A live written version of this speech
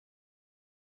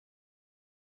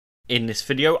In this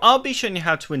video, I'll be showing you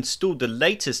how to install the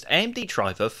latest AMD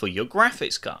driver for your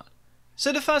graphics card.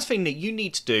 So the first thing that you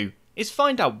need to do is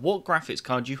find out what graphics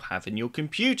card you have in your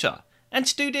computer. And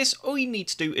to do this, all you need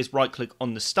to do is right click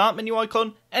on the start menu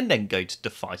icon and then go to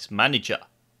device manager.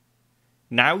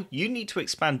 Now you need to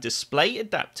expand display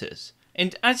adapters,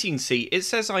 and as you can see it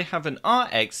says I have an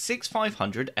RX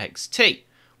 6500 XT,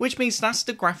 which means that's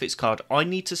the graphics card I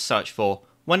need to search for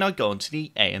when I go onto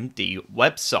the AMD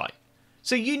website.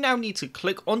 So you now need to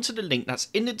click onto the link that's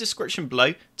in the description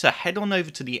below to head on over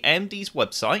to the AMD's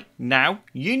website. Now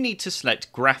you need to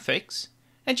select graphics,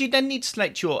 and you then need to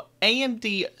select your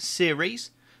AMD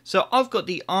series. So I've got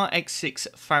the RX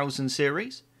 6000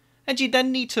 series, and you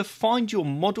then need to find your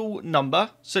model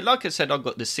number. So like I said, I've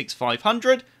got the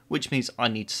 6500, which means I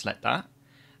need to select that.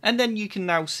 And then you can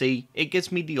now see it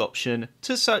gives me the option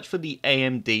to search for the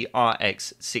AMD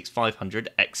RX 6500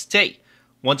 XT.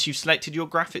 Once you've selected your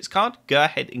graphics card, go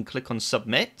ahead and click on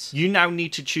submit. You now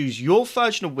need to choose your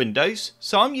version of Windows.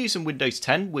 So I'm using Windows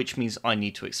 10, which means I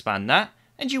need to expand that.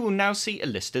 And you will now see a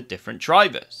list of different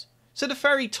drivers. So the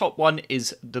very top one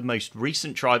is the most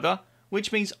recent driver,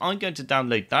 which means I'm going to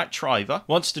download that driver.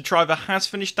 Once the driver has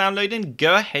finished downloading,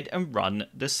 go ahead and run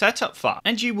the setup file.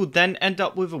 And you will then end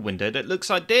up with a window that looks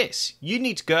like this. You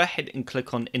need to go ahead and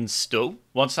click on install.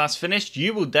 Once that's finished,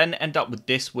 you will then end up with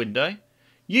this window.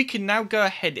 You can now go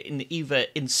ahead and either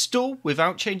install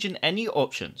without changing any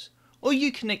options, or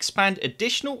you can expand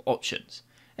additional options,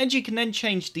 and you can then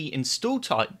change the install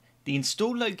type, the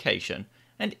install location,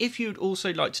 and if you'd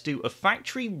also like to do a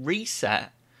factory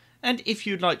reset, and if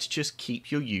you'd like to just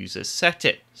keep your user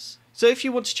settings. So if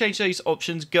you want to change those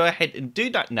options, go ahead and do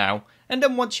that now, and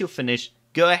then once you're finished,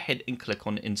 go ahead and click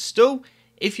on install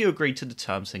if you agree to the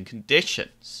terms and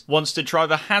conditions. Once the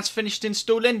driver has finished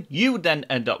installing, you will then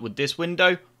end up with this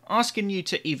window asking you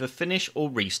to either finish or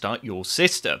restart your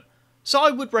system. So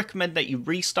I would recommend that you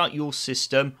restart your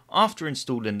system after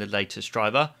installing the latest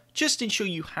driver. Just ensure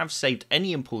you have saved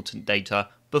any important data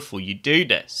before you do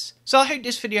this. So I hope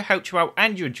this video helped you out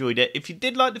and you enjoyed it. If you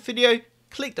did like the video,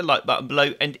 click the like button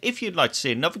below, and if you'd like to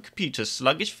see another computer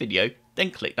sluggish video,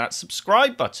 then click that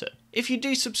subscribe button. If you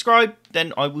do subscribe,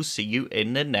 then I will see you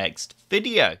in the next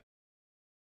video.